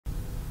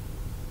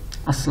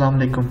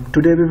Assalamu alaikum.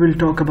 Today we will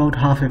talk about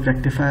half-wave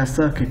rectifier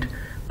circuit.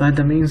 By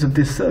the means of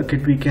this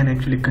circuit we can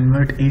actually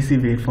convert AC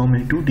waveform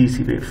into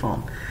DC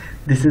waveform.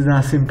 This is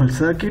our simple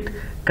circuit,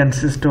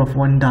 consists of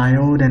one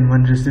diode and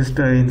one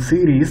resistor in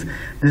series.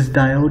 This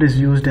diode is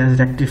used as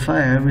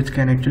rectifier which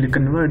can actually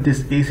convert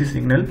this AC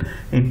signal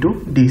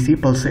into DC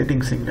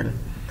pulsating signal.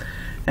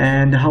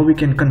 And how we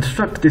can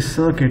construct this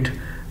circuit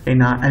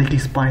in our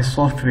LTspice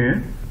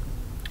software.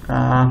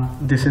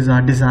 This is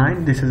our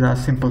design, this is our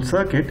simple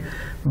circuit.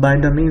 By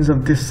the means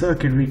of this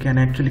circuit we can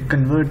actually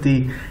convert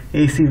the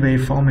AC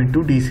waveform into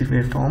DC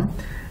waveform,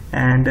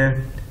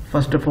 and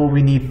first of all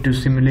we need to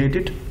simulate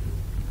it,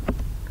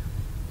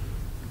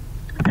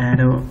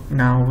 and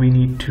now we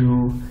need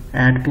to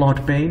add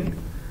plot pane.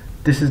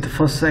 This is the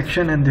first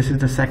section and this is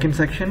the second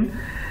section.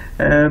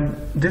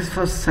 This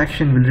first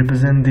section will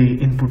represent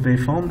the input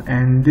waveform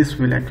and this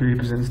will actually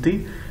represent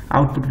the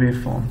output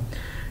waveform.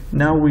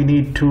 Now we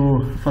need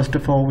to, first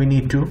of all we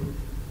need to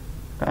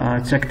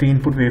check the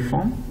input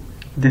waveform.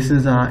 This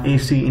is our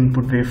AC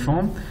input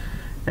waveform,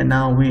 and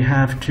now we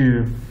have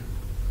to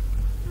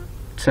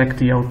check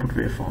the output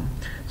waveform.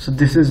 So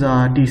this is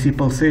our DC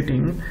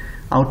pulsating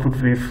output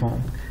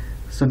waveform.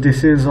 So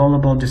this is all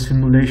about the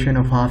simulation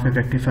of half-wave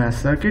rectifier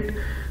circuit,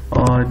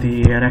 or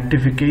the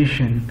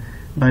rectification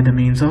by the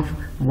means of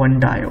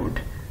one diode.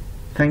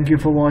 Thank you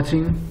for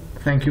watching.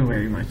 Thank you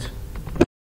very much.